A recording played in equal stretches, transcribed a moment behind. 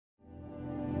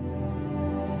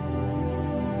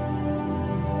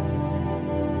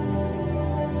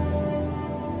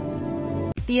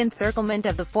The encirclement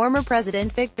of the former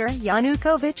President Viktor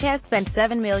Yanukovych has spent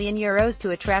 €7 million to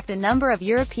attract a number of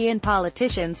European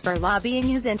politicians for lobbying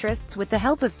his interests with the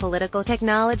help of political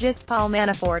technologist Paul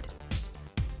Manafort.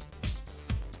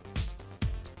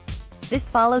 This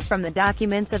follows from the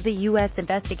documents of the U.S.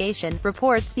 investigation,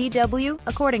 reports DW.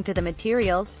 According to the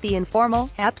materials, the informal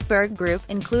Habsburg Group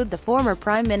include the former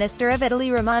Prime Minister of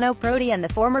Italy Romano Prodi and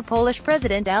the former Polish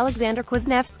President Alexander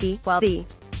Kwasniewski, while the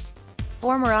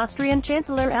former Austrian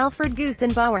Chancellor Alfred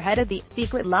Gusenba were head of the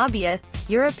secret lobbyists.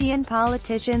 European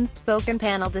politicians spoke in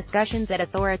panel discussions at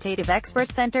authoritative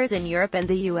expert centers in Europe and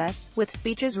the U.S., with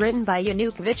speeches written by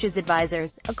Yanukovych's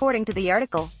advisors, according to the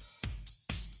article.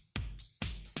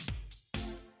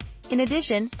 In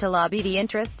addition, to lobby the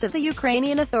interests of the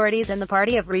Ukrainian authorities and the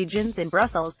Party of Regions in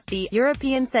Brussels, the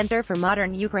European Center for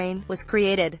Modern Ukraine was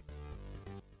created.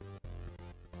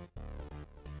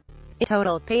 In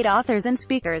total, paid authors and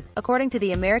speakers, according to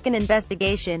the American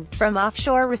investigation, from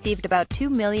offshore received about €2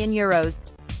 million.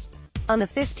 On the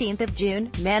 15th of June,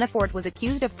 Manafort was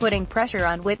accused of putting pressure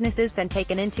on witnesses and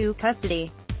taken into custody.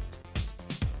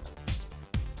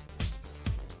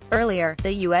 Earlier,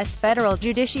 the U.S. federal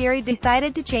judiciary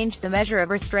decided to change the measure of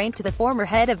restraint to the former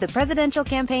head of the presidential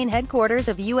campaign headquarters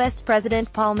of U.S.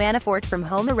 President Paul Manafort from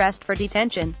home arrest for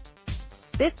detention.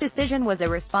 This decision was a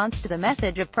response to the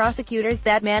message of prosecutors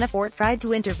that Manafort tried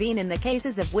to intervene in the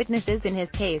cases of witnesses in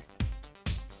his case.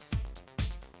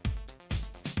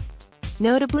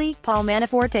 Notably, Paul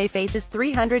Manafort faces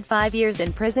 305 years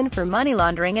in prison for money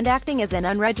laundering and acting as an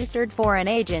unregistered foreign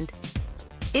agent.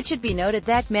 It should be noted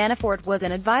that Manafort was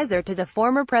an advisor to the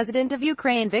former president of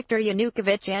Ukraine Viktor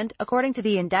Yanukovych and, according to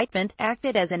the indictment,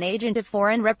 acted as an agent of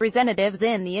foreign representatives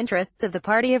in the interests of the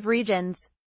Party of Regions.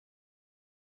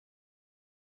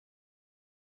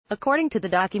 According to the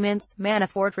documents,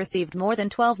 Manafort received more than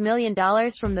 $12 million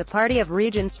from the Party of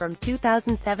Regions from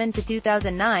 2007 to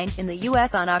 2009. In the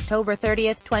U.S. on October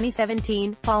 30,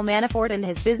 2017, Paul Manafort and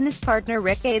his business partner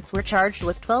Rick Gates were charged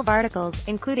with 12 articles,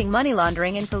 including money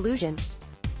laundering and collusion.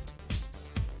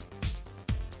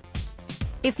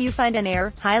 If you find an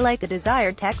error, highlight the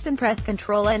desired text and press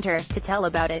Ctrl-Enter to tell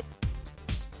about it.